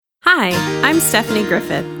Hi, I'm Stephanie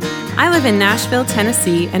Griffith. I live in Nashville,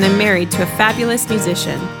 Tennessee, and am married to a fabulous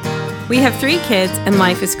musician. We have 3 kids, and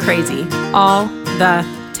life is crazy, all the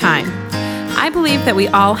time. I believe that we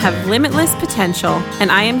all have limitless potential,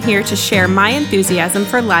 and I am here to share my enthusiasm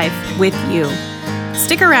for life with you.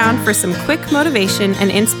 Stick around for some quick motivation and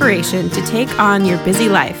inspiration to take on your busy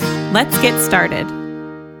life. Let's get started.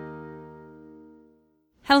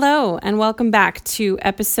 Hello, and welcome back to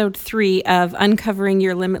episode 3 of Uncovering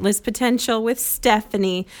Your Limitless Potential with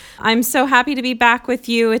Stephanie. I'm so happy to be back with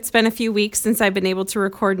you. It's been a few weeks since I've been able to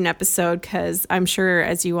record an episode because I'm sure,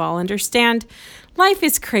 as you all understand, life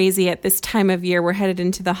is crazy at this time of year. We're headed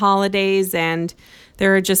into the holidays and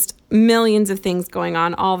there are just millions of things going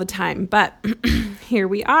on all the time. But here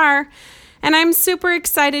we are, and I'm super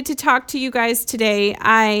excited to talk to you guys today.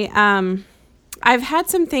 I've had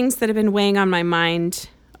some things that have been weighing on my mind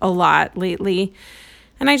a lot lately,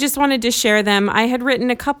 and I just wanted to share them. I had written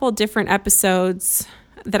a couple different episodes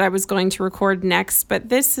that I was going to record next, but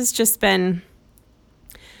this has just been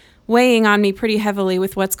weighing on me pretty heavily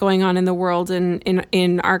with what's going on in the world and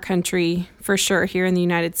in our country, for sure, here in the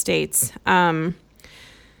United States.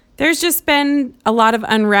 There's just been a lot of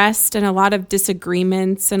unrest and a lot of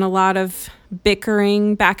disagreements and a lot of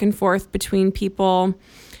bickering back and forth between people.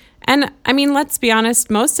 And I mean, let's be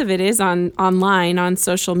honest, most of it is online, on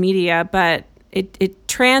social media, but it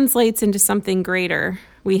translates into something greater.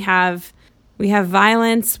 We have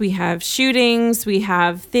violence, we have shootings, we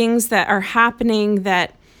have things that are happening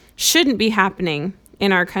that shouldn't be happening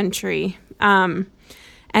in our country. And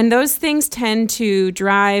those things tend to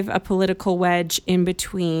drive a political wedge in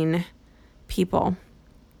between people.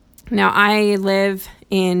 Now, I live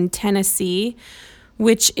in Tennessee,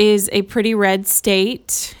 which is a pretty red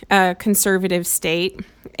state, a conservative state,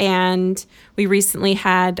 and we recently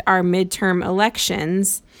had our midterm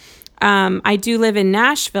elections. I do live in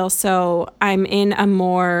Nashville, so I'm in a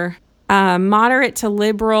more moderate to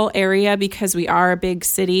liberal area because we are a big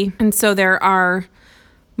city, and so there are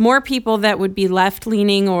more people that would be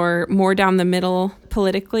left-leaning or more down the middle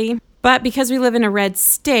politically. But because we live in a red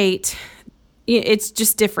state, it's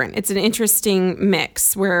just different. It's an interesting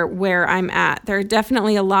mix where I'm at. There are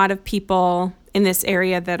definitely a lot of people in this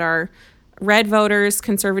area that are red voters,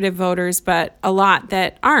 conservative voters, but a lot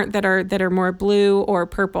that aren't, that are more blue or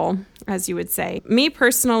purple, as you would say. Me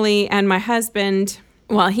personally and my husband,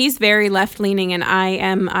 well, he's very left-leaning, and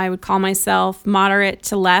I would call myself moderate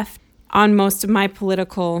to left on most of my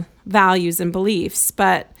political values and beliefs.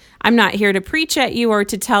 But I'm not here to preach at you or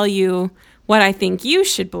to tell you what I think you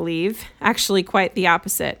should believe. Actually, quite the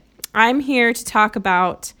opposite. I'm here to talk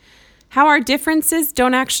about how our differences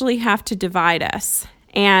don't actually have to divide us.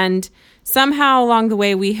 And somehow along the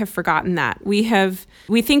way, we have forgotten that. We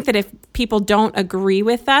think that if people don't agree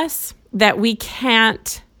with us, that we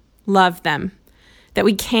can't love them, that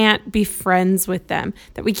we can't be friends with them,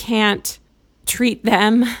 that we can't treat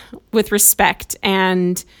them with respect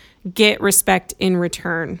and get respect in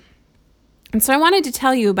return. And so I wanted to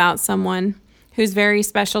tell you about someone who's very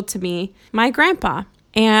special to me, my grandpa.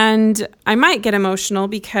 And I might get emotional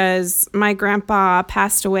because my grandpa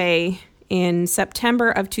passed away in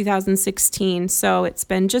September of 2016. So it's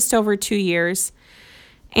been just over 2 years.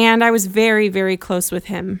 And I was very, very close with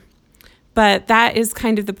him. But that is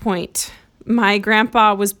kind of the point. My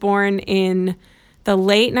grandpa was born in the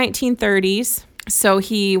late 1930s. So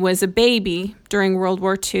he was a baby during World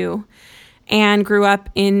War II and grew up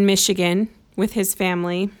in Michigan with his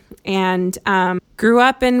family, and grew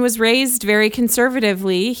up and was raised very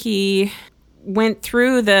conservatively. He went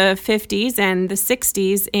through the 50s and the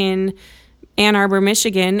 60s in Ann Arbor,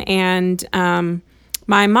 Michigan, and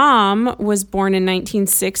my mom was born in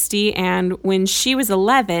 1960, and when she was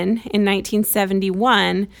 11 in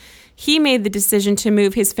 1971, he made the decision to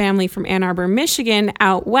move his family from Ann Arbor, Michigan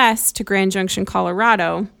out west to Grand Junction,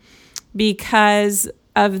 Colorado, because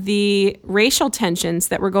of the racial tensions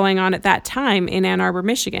that were going on at that time in Ann Arbor,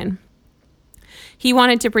 Michigan. He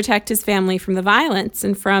wanted to protect his family from the violence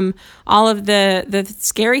and from all of the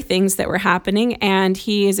scary things that were happening. And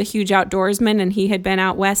he is a huge outdoorsman, and he had been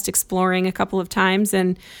out west exploring a couple of times,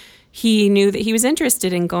 and he knew that he was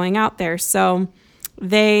interested in going out there. So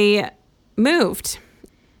they moved.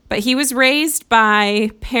 But he was raised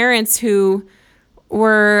by parents who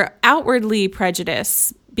were outwardly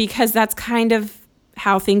prejudiced because that's kind of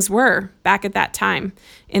how things were back at that time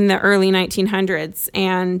in the early 1900s.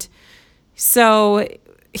 And so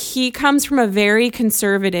he comes from a very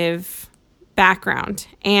conservative background,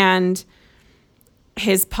 and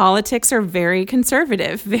his politics are very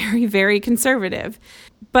conservative, very, very conservative.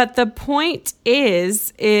 But the point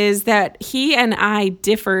is that he and I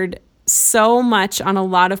differed so much on a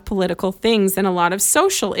lot of political things and a lot of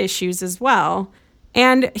social issues as well.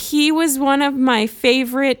 And he was one of my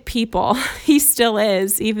favorite people. He still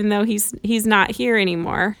is, even though he's not here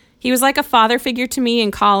anymore. He was like a father figure to me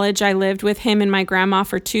in college. I lived with him and my grandma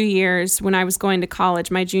for 2 years when I was going to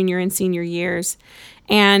college, my junior and senior years.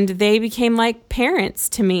 And they became like parents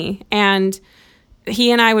to me. And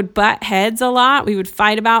he and I would butt heads a lot. We would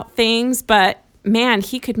fight about things, but man,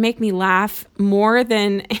 he could make me laugh more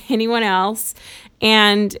than anyone else.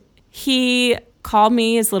 And he called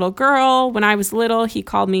me his little girl. When I was little, he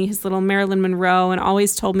called me his little Marilyn Monroe and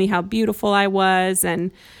always told me how beautiful I was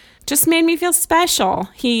and just made me feel special.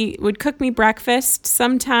 He would cook me breakfast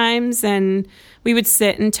sometimes, and we would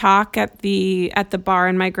sit and talk at the bar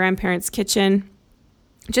in my grandparents' kitchen,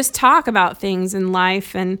 just talk about things in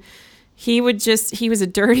life. And he was a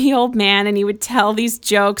dirty old man, and he would tell these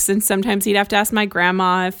jokes, and sometimes he'd have to ask my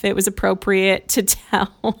grandma if it was appropriate to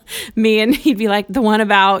tell me, and he'd be like, the one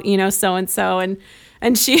about, so-and-so,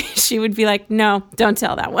 and she would be like, no, don't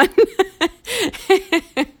tell that one.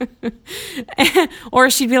 Or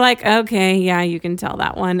she'd be like, okay, yeah, you can tell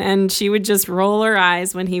that one. And she would just roll her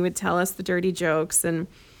eyes when he would tell us the dirty jokes. And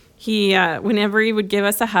he, whenever he would give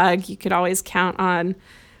us a hug, you could always count on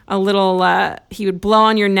a little, he would blow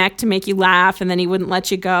on your neck to make you laugh, and then he wouldn't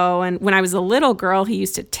let you go. And when I was a little girl, he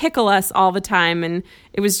used to tickle us all the time, and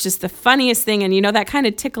it was just the funniest thing. And that kind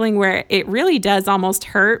of tickling where it really does almost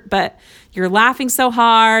hurt, but you're laughing so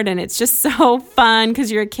hard, and it's just so fun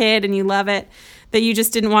because you're a kid and you love it, that you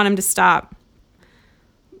just didn't want him to stop.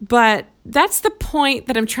 But that's the point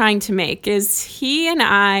that I'm trying to make, is he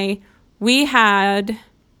and we had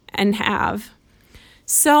and have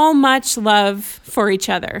so much love for each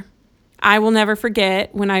other. I will never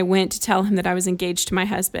forget when I went to tell him that I was engaged to my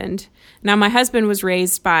husband. Now, my husband was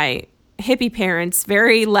raised by hippie parents,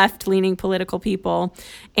 very left-leaning political people.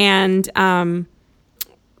 And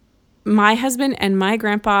my husband and my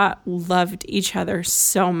grandpa loved each other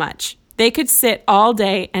so much. They could sit all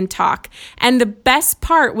day and talk. And the best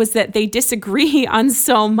part was that they disagree on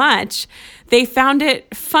so much. They found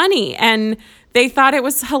it funny, and they thought it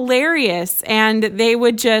was hilarious, and they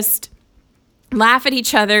would just laugh at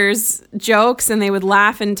each other's jokes, and they would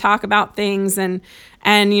laugh and talk about things. And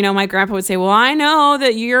my grandpa would say, well, I know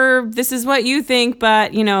that this is what you think,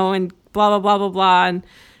 but, and blah, blah, blah, blah, blah.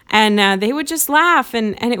 And they would just laugh,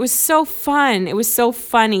 and it was so fun. It was so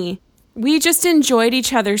funny. We just enjoyed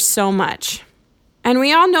each other so much. And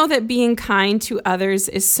we all know that being kind to others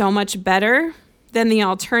is so much better than the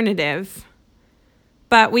alternative.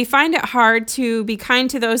 But we find it hard to be kind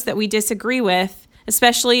to those that we disagree with,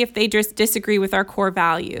 especially if they just disagree with our core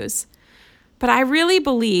values. But I really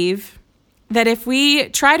believe that if we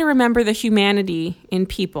try to remember the humanity in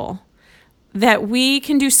people, that we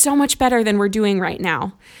can do so much better than we're doing right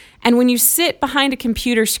now. And when you sit behind a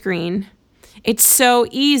computer screen, it's so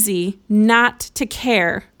easy not to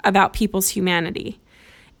care about people's humanity.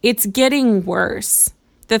 It's getting worse.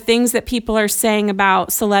 The things that people are saying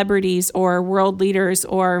about celebrities or world leaders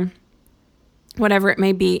or whatever it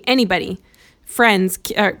may be, anybody, friends,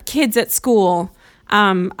 kids at school,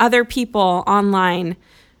 other people online,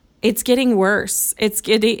 it's getting worse. It's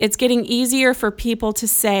getting easier for people to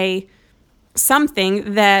say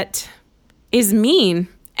something that is mean.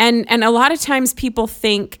 And a lot of times people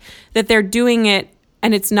think that they're doing it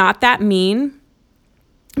and it's not that mean.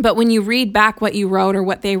 But when you read back what you wrote or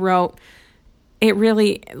what they wrote, it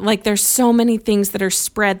really, there's so many things that are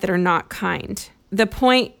spread that are not kind. The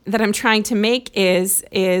point that I'm trying to make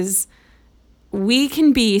is we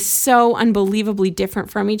can be so unbelievably different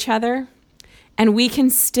from each other, and we can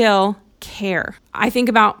still care. I think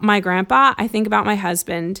about my grandpa, I think about my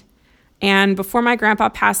husband, and before my grandpa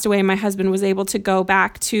passed away, my husband was able to go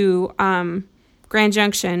back to Grand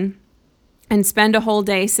Junction and spend a whole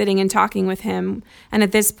day sitting and talking with him. And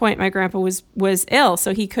at this point, my grandpa was ill,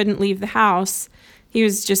 so he couldn't leave the house. He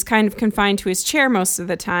was just kind of confined to his chair most of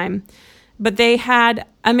the time. But they had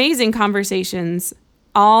amazing conversations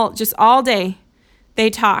all day. They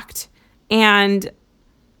talked and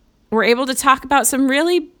were able to talk about some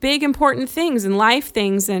really big, important things and life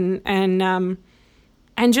things and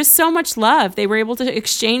just so much love. They were able to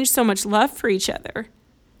exchange so much love for each other.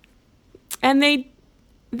 And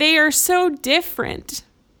they are so different.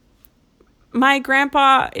 My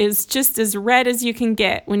grandpa is just as red as you can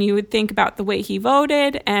get when you would think about the way he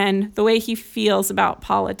voted and the way he feels about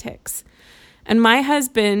politics. And my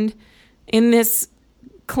husband, in this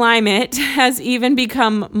climate, has even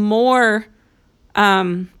become more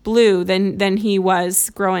blue than he was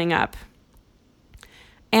growing up.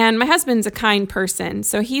 And my husband's a kind person,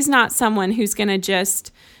 so he's not someone who's going to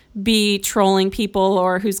just be trolling people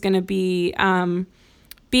or who's going to be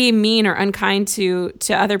mean or unkind to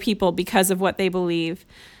other people because of what they believe.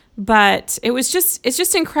 But it's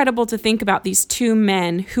just incredible to think about these two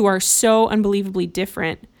men who are so unbelievably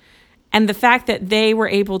different, and the fact that they were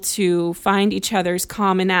able to find each other's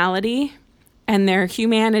commonality and their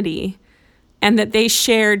humanity, and that they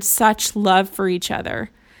shared such love for each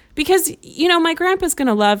other. Because, my grandpa's going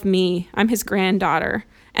to love me. I'm his granddaughter.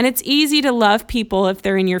 And it's easy to love people if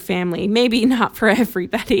they're in your family. Maybe not for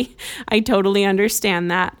everybody. I totally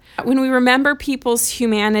understand that. When we remember people's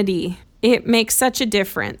humanity, it makes such a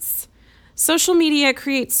difference. Social media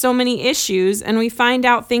creates so many issues, and we find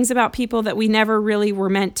out things about people that we never really were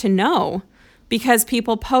meant to know, because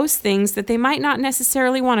people post things that they might not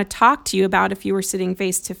necessarily want to talk to you about if you were sitting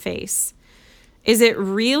face to face. Is it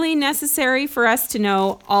really necessary for us to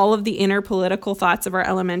know all of the inner political thoughts of our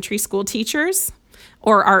elementary school teachers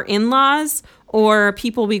or our in-laws or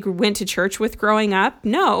people we went to church with growing up?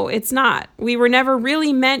 No, it's not. We were never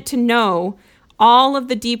really meant to know all of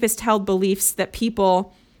the deepest held beliefs that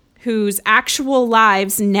people whose actual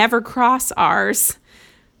lives never cross ours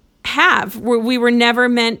have. We were never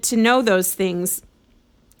meant to know those things.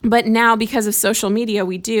 But now, because of social media,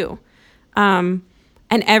 we do.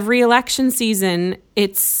 And every election season,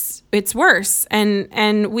 it's worse.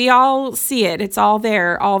 And we all see it. It's all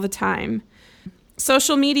there all the time.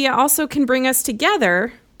 Social media also can bring us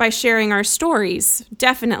together by sharing our stories,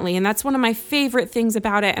 definitely. And that's one of my favorite things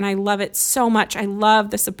about it. And I love it so much. I love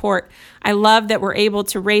the support. I love that we're able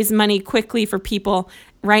to raise money quickly for people.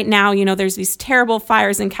 Right now, there's these terrible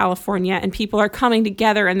fires in California, and people are coming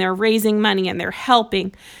together and they're raising money and they're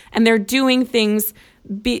helping and they're doing things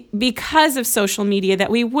because of social media that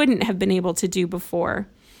we wouldn't have been able to do before.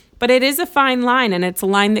 But it is a fine line, and it's a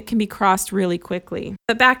line that can be crossed really quickly.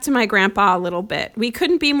 But back to my grandpa a little bit. We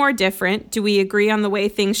couldn't be more different. Do we agree on the way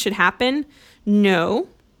things should happen? No.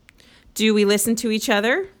 Do we listen to each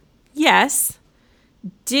other? Yes.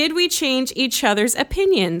 Did we change each other's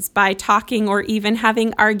opinions by talking or even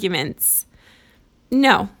having arguments?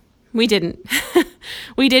 No, we didn't.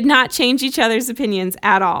 We did not change each other's opinions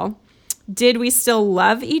at all. Did we still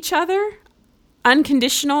love each other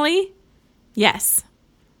unconditionally? Yes,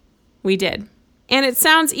 we did. And it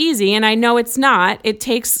sounds easy, and I know it's not. It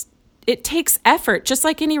takes effort, just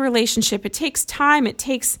like any relationship. It takes time.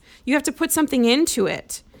 You have to put something into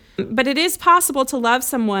it. But it is possible to love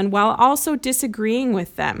someone while also disagreeing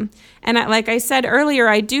with them. And like I said earlier,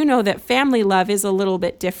 I do know that family love is a little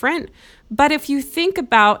bit different. But if you think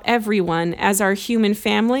about everyone as our human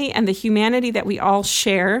family and the humanity that we all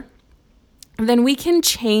share, then we can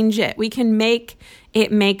change it. We can make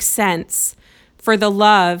it make sense for the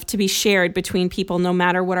love to be shared between people, no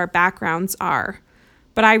matter what our backgrounds are.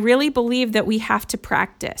 But I really believe that we have to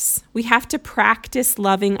practice. We have to practice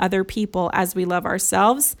loving other people as we love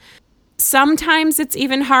ourselves. Sometimes it's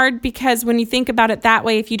even hard because when you think about it that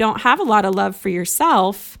way, if you don't have a lot of love for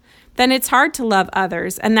yourself, then it's hard to love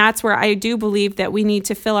others. And that's where I do believe that we need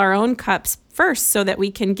to fill our own cups first so that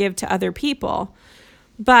we can give to other people.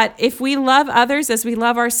 But if we love others as we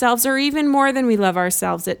love ourselves, or even more than we love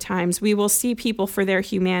ourselves at times, we will see people for their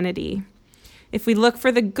humanity. If we look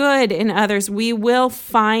for the good in others, we will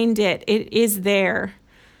find it. It is there.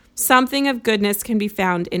 Something of goodness can be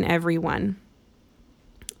found in everyone.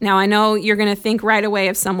 Now, I know you're going to think right away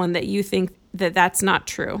of someone that you think that that's not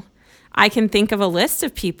true. I can think of a list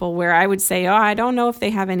of people where I would say, I don't know if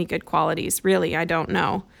they have any good qualities. Really, I don't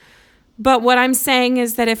know. But what I'm saying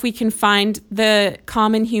is that if we can find the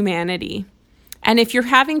common humanity, and if you're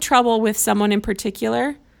having trouble with someone in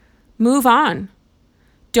particular, move on.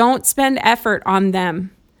 Don't spend effort on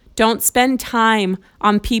them. Don't spend time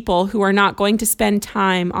on people who are not going to spend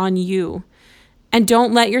time on you. And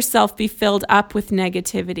don't let yourself be filled up with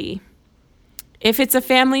negativity. If it's a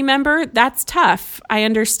family member, that's tough. I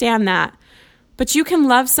understand that. But you can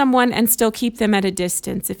love someone and still keep them at a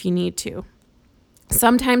distance if you need to.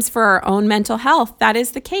 Sometimes for our own mental health, that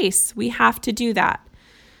is the case. We have to do that.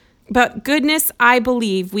 But goodness, I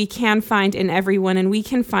believe we can find in everyone, and we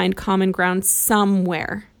can find common ground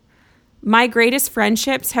somewhere. My greatest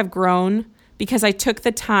friendships have grown because I took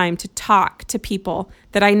the time to talk to people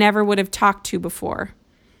that I never would have talked to before.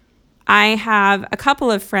 I have a couple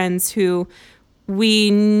of friends who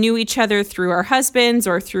we knew each other through our husbands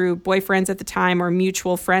or through boyfriends at the time or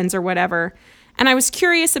mutual friends or whatever. And I was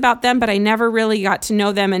curious about them, but I never really got to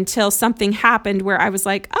know them until something happened where I was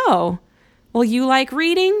like, oh, well, you like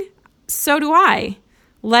reading? So do I.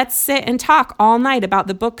 Let's sit and talk all night about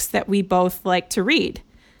the books that we both like to read.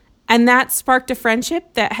 And that sparked a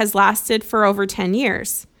friendship that has lasted for over 10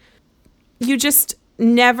 years. You just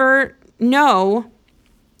never know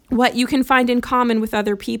what you can find in common with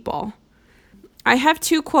other people. I have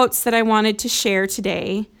 2 quotes that I wanted to share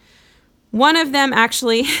today. One of them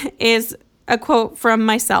actually is a quote from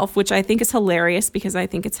myself, which I think is hilarious because I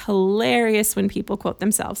think it's hilarious when people quote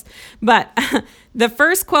themselves. But the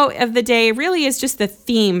first quote of the day really is just the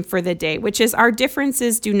theme for the day, which is our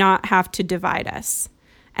differences do not have to divide us.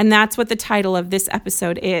 And that's what the title of this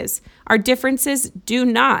episode is. Our differences do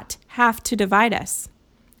not have to divide us.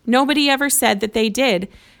 Nobody ever said that they did.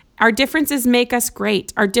 Our differences make us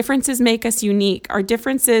great. Our differences make us unique. Our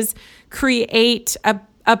differences create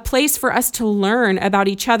a place for us to learn about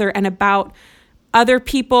each other and about other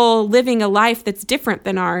people living a life that's different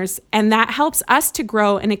than ours. And that helps us to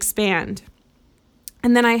grow and expand.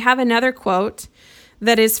 And then I have another quote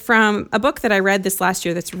that is from a book that I read this last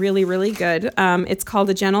year that's really, really good. It's called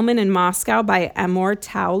A Gentleman in Moscow by Amor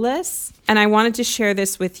Towles. And I wanted to share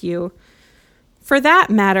this with you. For that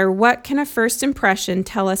matter, what can a first impression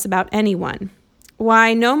tell us about anyone?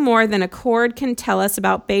 Why, no more than a chord can tell us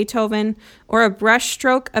about Beethoven or a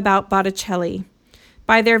brushstroke about Botticelli.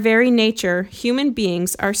 By their very nature, human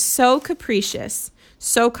beings are so capricious,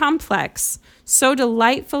 so complex, so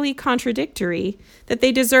delightfully contradictory that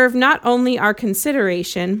they deserve not only our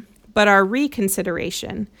consideration, but our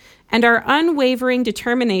reconsideration, and our unwavering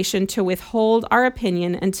determination to withhold our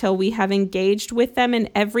opinion until we have engaged with them in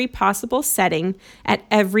every possible setting at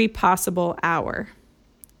every possible hour.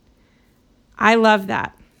 I love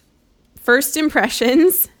that. First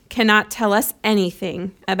impressions cannot tell us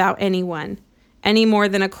anything about anyone, any more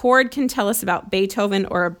than a chord can tell us about Beethoven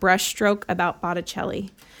or a brushstroke about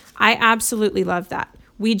Botticelli. I absolutely love that.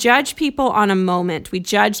 We judge people on a moment. We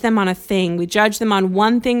judge them on a thing. We judge them on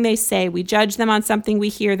one thing they say. We judge them on something we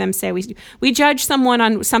hear them say. We judge someone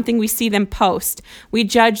on something we see them post. We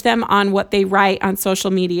judge them on what they write on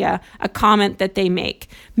social media, a comment that they make.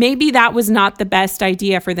 Maybe that was not the best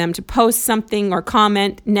idea for them to post something or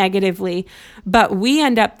comment negatively, but we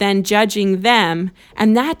end up then judging them,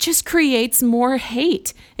 and that just creates more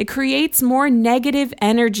hate. It creates more negative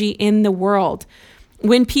energy in the world.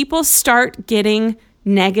 When people start getting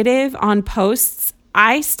negative on posts,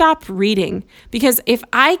 I stop reading, because if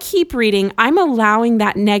I keep reading, I'm allowing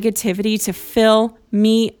that negativity to fill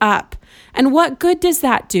me up. And what good does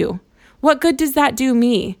that do? What good does that do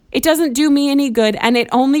me? It doesn't do me any good, and it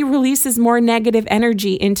only releases more negative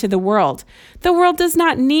energy into the world. The world does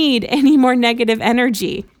not need any more negative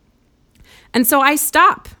energy. And so I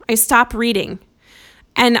stop reading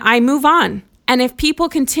and I move on. And if people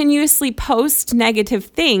continuously post negative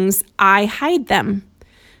things, I hide them.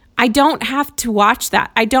 I don't have to watch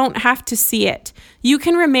that. I don't have to see it. You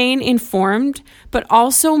can remain informed, but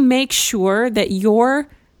also make sure that your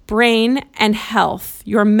brain and health,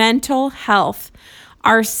 your mental health,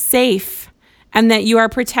 are safe, and that you are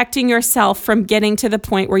protecting yourself from getting to the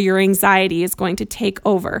point where your anxiety is going to take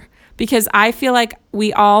over. Because I feel like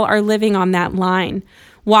we all are living on that line,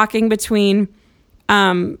 walking between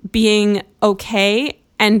being okay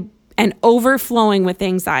and overflowing with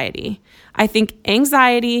anxiety. I think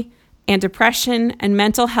anxiety and depression and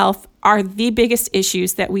mental health are the biggest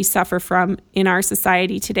issues that we suffer from in our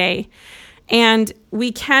society today. And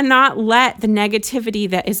we cannot let the negativity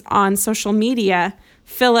that is on social media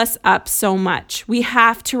fill us up so much. We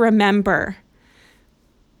have to remember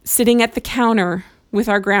sitting at the counter with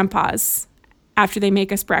our grandpas after they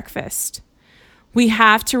make us breakfast. We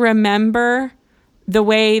have to remember the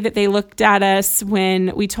way that they looked at us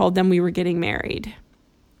when we told them we were getting married.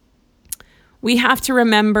 We have to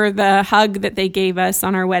remember the hug that they gave us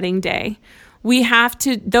on our wedding day. We have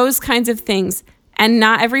to, those kinds of things. And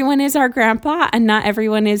not everyone is our grandpa, and not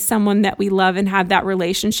everyone is someone that we love and have that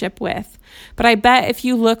relationship with. But I bet if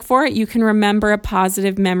you look for it, you can remember a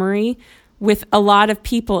positive memory with a lot of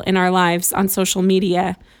people in our lives on social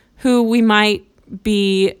media who we might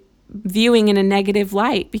be viewing in a negative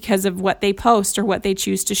light because of what they post or what they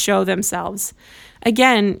choose to show themselves.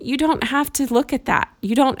 Again, you don't have to look at that.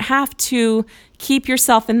 You don't have to keep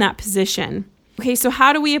yourself in that position. Okay, so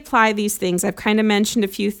how do we apply these things? I've kind of mentioned a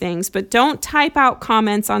few things, but don't type out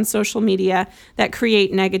comments on social media that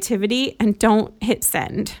create negativity, and don't hit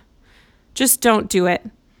send. Just don't do it.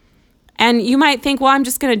 And you might think, well, I'm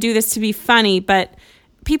just going to do this to be funny, but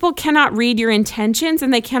people cannot read your intentions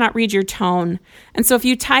and they cannot read your tone. And so if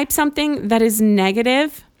you type something that is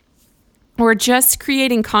negative or just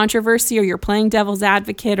creating controversy, or you're playing devil's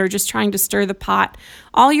advocate, or just trying to stir the pot,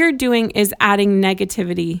 all you're doing is adding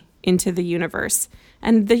negativity into the universe.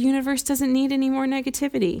 And the universe doesn't need any more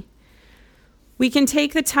negativity. We can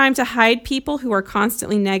take the time to hide people who are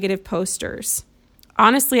constantly negative posters.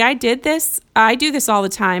 honestly, I did this. I do this all the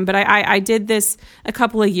time, but I did this a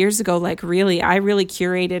couple of years ago. Like I really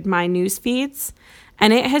curated my news feeds,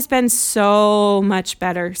 and it has been so much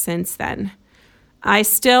better since then. I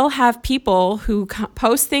still have people who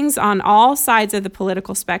post things on all sides of the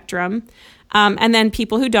political spectrum, and then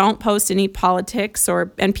people who don't post any politics,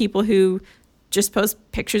 and people who just post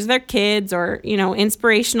pictures of their kids or,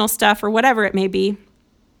 inspirational stuff or whatever it may be.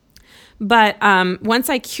 But once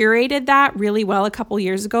I curated that really well a couple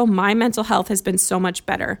years ago, my mental health has been so much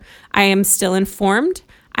better. I am still informed.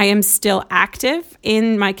 I am still active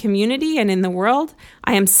in my community and in the world.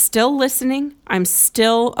 I am still listening. I'm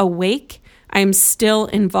still awake. I'm still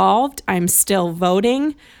involved. I'm still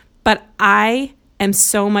voting. But I am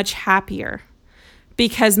so much happier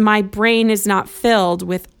because my brain is not filled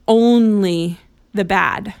with only the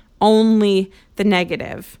bad, only the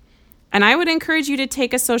negative. And I would encourage you to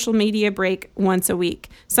take a social media break once a week.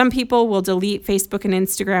 Some people will delete Facebook and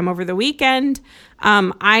Instagram over the weekend.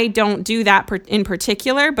 I don't do that in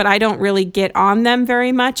particular, but I don't really get on them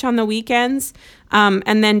very much on the weekends.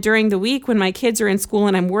 And then during the week when my kids are in school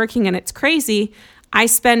and I'm working and it's crazy, I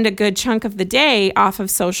spend a good chunk of the day off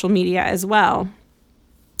of social media as well.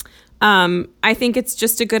 I think it's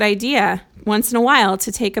just a good idea once in a while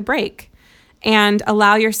to take a break and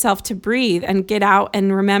allow yourself to breathe and get out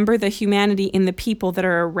and remember the humanity in the people that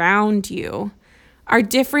are around you. Our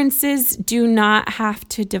differences do not have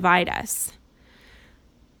to divide us.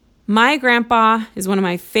 My grandpa is one of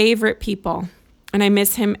my favorite people, and I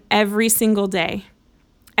miss him every single day.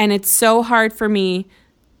 And it's so hard for me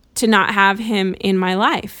to not have him in my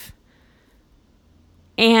life.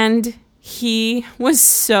 And he was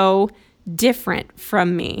so different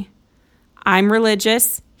from me. I'm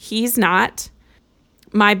religious. He's not.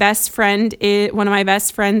 My best friend one of my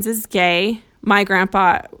best friends is gay. My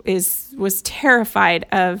grandpa was terrified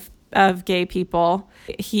of gay people.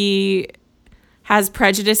 He has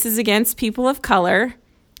prejudices against people of color.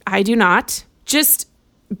 I do not. Just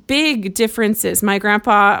big differences. My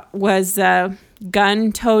grandpa was a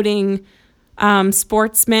gun-toting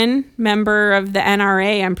sportsman, member of the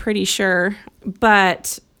NRA, I'm pretty sure.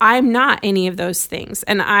 But I'm not any of those things.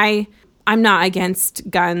 And I'm not against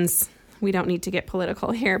guns. We don't need to get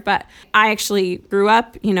political here, but I actually grew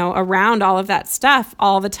up, around all of that stuff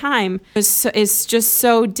all the time. It's just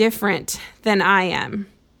so different than I am.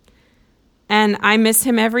 And I miss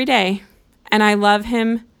him every day. And I love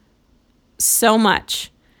him so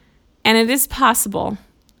much. And it is possible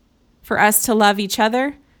for us to love each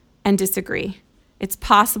other and disagree. It's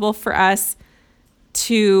possible for us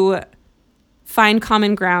to find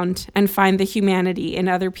common ground and find the humanity in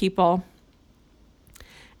other people.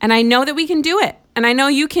 And I know that we can do it. And I know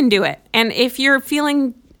you can do it. And if you're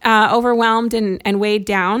feeling overwhelmed and weighed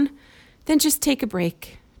down, then just take a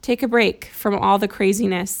break. Take a break from all the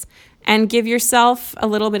craziness and give yourself a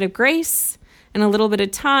little bit of grace and a little bit of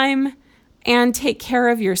time and take care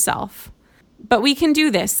of yourself. But we can do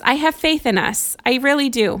this. I have faith in us. I really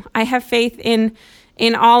do. I have faith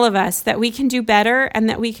in all of us that we can do better and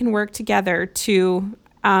that we can work together to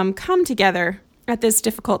come together at this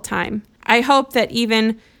difficult time. I hope that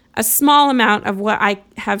even a small amount of what I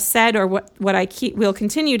have said or what I will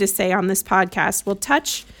continue to say on this podcast will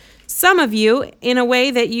touch some of you in a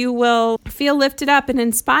way that you will feel lifted up and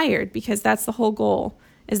inspired, because that's the whole goal,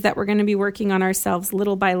 is that we're going to be working on ourselves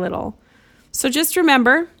little by little. So just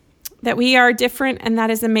remember that we are different, and that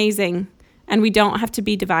is amazing. And we don't have to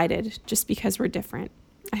be divided just because we're different.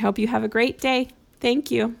 I hope you have a great day.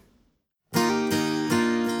 Thank you.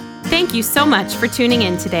 Thank you so much for tuning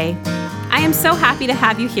in today. I am so happy to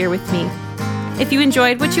have you here with me. If you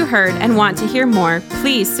enjoyed what you heard and want to hear more,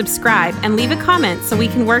 please subscribe and leave a comment so we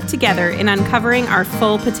can work together in uncovering our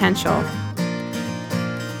full potential.